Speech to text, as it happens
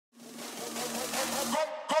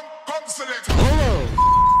Hello!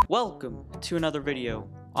 Welcome to another video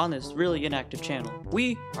on this really inactive channel.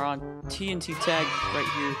 We are on TNT tag right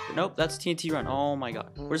here. Nope, that's TNT Run. Oh my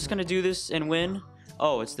god. We're just gonna do this and win.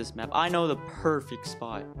 Oh, it's this map. I know the perfect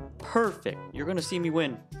spot. Perfect. You're gonna see me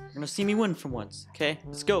win. You're gonna see me win for once. Okay,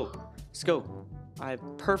 let's go. Let's go. I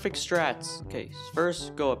have perfect strats. Okay,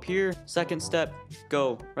 first go up here. Second step,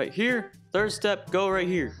 go right here. Third step, go right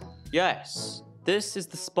here. Yes, this is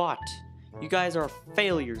the spot. You guys are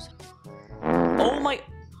failures. Oh my,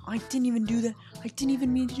 I didn't even do that. I didn't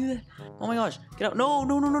even mean to do that. Oh my gosh, get out. No,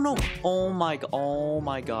 no, no, no, no. Oh my god. Oh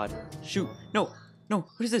my god. Shoot. No, no.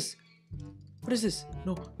 What is this? What is this?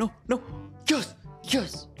 No, no, no. Yes,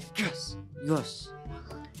 yes, yes, yes.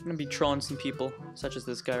 I'm gonna be trolling some people, such as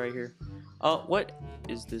this guy right here. What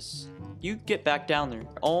is this? You get back down there.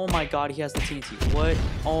 Oh my god, he has the TNT. What?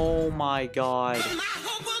 Oh my god.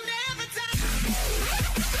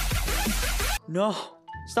 No.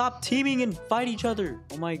 Stop teaming and fight each other.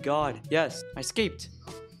 Oh my god. Yes, I escaped.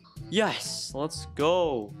 Yes, let's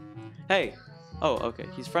go. Hey. Oh, okay.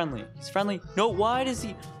 He's friendly. He's friendly. No, why does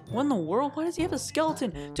he... What in the world? Why does he have a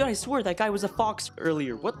skeleton? Dude, I swear that guy was a fox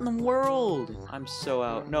earlier. What in the world? I'm so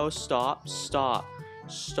out. No, stop. Stop.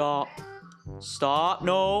 Stop. Stop.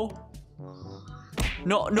 No.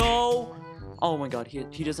 No, no. Oh my god.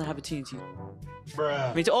 He doesn't have a TNT.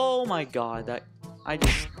 Bruh. Me too. Oh my god. That... I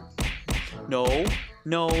just... No.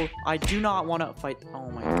 No. I do not want to fight...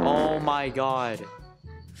 Oh my god.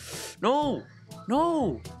 No.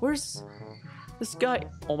 No. Where's... This guy,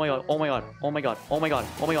 oh my god, oh my god, oh my god, oh my god,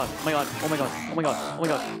 oh my god, oh my god, oh my god, oh my god, oh my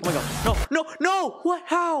god, oh my god, no, no, no, what,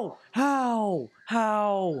 how,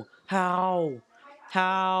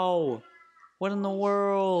 what in the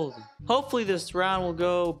world? Hopefully this round will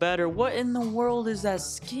go better. What in the world is that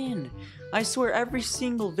skin? I swear every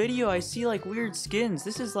single video I see like weird skins.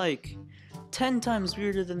 This is like 10 times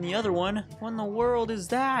weirder than the other one. What in the world is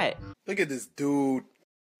that? Look at this dude.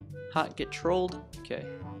 Hot, get trolled. Okay,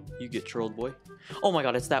 you get trolled, boy. Oh my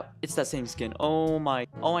god, it's that same skin. Oh my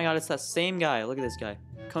god, it's that same guy. Look at this guy.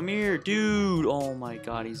 Come here, dude. Oh my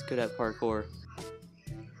god, he's good at parkour.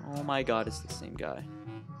 Oh my god, it's the same guy.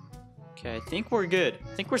 Okay, I think we're good.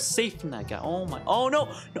 I think we're safe from that guy. Oh my, oh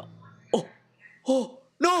no, no. Oh,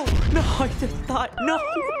 no, no, I just thought, no.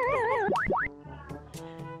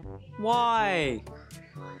 Why?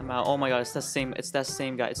 I'm out. Oh my god, it's that same guy.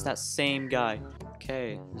 It's that same guy.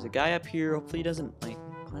 Okay, there's a guy up here. Hopefully he doesn't like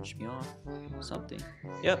punch me off or something.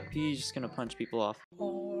 Yep, he's just gonna punch people off.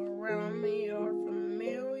 All around me are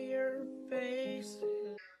familiar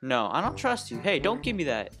faces. No, I don't trust you. Hey, don't give me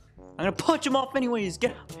that. I'm gonna punch him off anyways.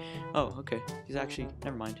 Get out. Oh, okay. He's actually,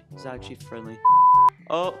 never mind. He's actually friendly.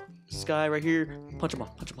 Oh, this guy right here. Punch him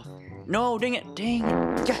off. Punch him off. No, dang it. Dang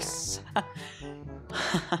it. Yes.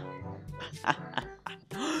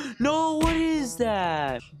 No, what is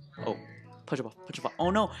that? Oh. Punch him off, punch him off.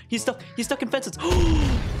 Oh no, he's stuck in fences.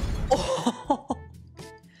 Oh,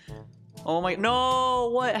 oh my, no,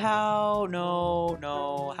 what, how, no,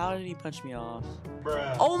 no, how did he punch me off?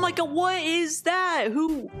 Bruh. Oh my god, what is that?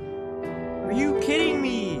 Who? Are you kidding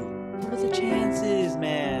me? What are the chances,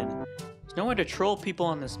 man? There's nowhere to troll people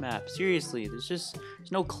on this map. Seriously, there's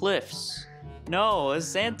no cliffs. No, this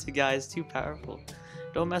Santa guy is too powerful.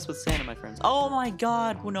 Don't mess with Santa, my friends. Oh my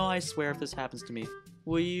god, well, no, I swear if this happens to me.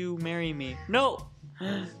 Will you marry me? No!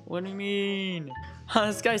 What do you mean?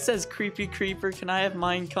 This guy says, creepy creeper, can I have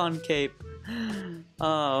Minecon cape?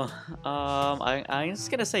 Oh, I'm just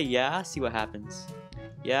gonna say yeah, see what happens.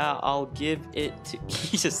 Yeah, I'll give it to...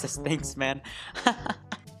 He just says, thanks, man.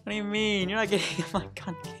 What do you mean? You're not getting a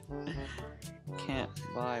Minecon cape. Can't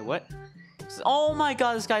buy, what? Oh my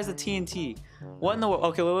god, this guy's the TNT. What in the world?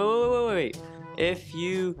 Okay, wait. If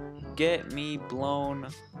you get me blown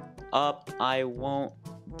up, I won't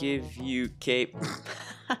give you cape.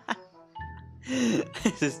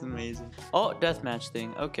 This is amazing. Oh, deathmatch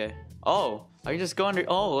thing. Okay. Oh, are you just going to...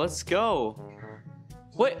 Oh, let's go.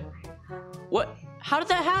 What? How did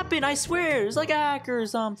that happen? I swear, it's like a hacker or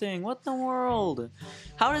something. What in the world?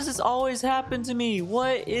 How does this always happen to me?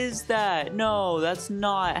 What is that? No, that's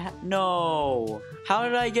not... No. How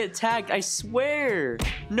did I get tagged? I swear.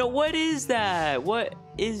 No, what is that? What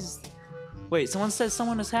is... Wait, someone said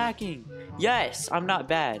someone was hacking. Yes, I'm not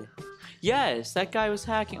bad. Yes, that guy was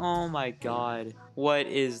hacking. Oh my god. What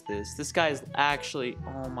is this? This guy is actually...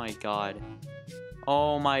 Oh my god.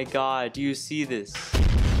 Oh my god. Do you see this?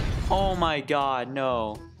 Oh my god,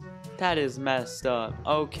 no. That is messed up.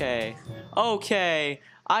 Okay. Okay.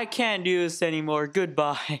 I can't do this anymore.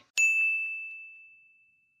 Goodbye.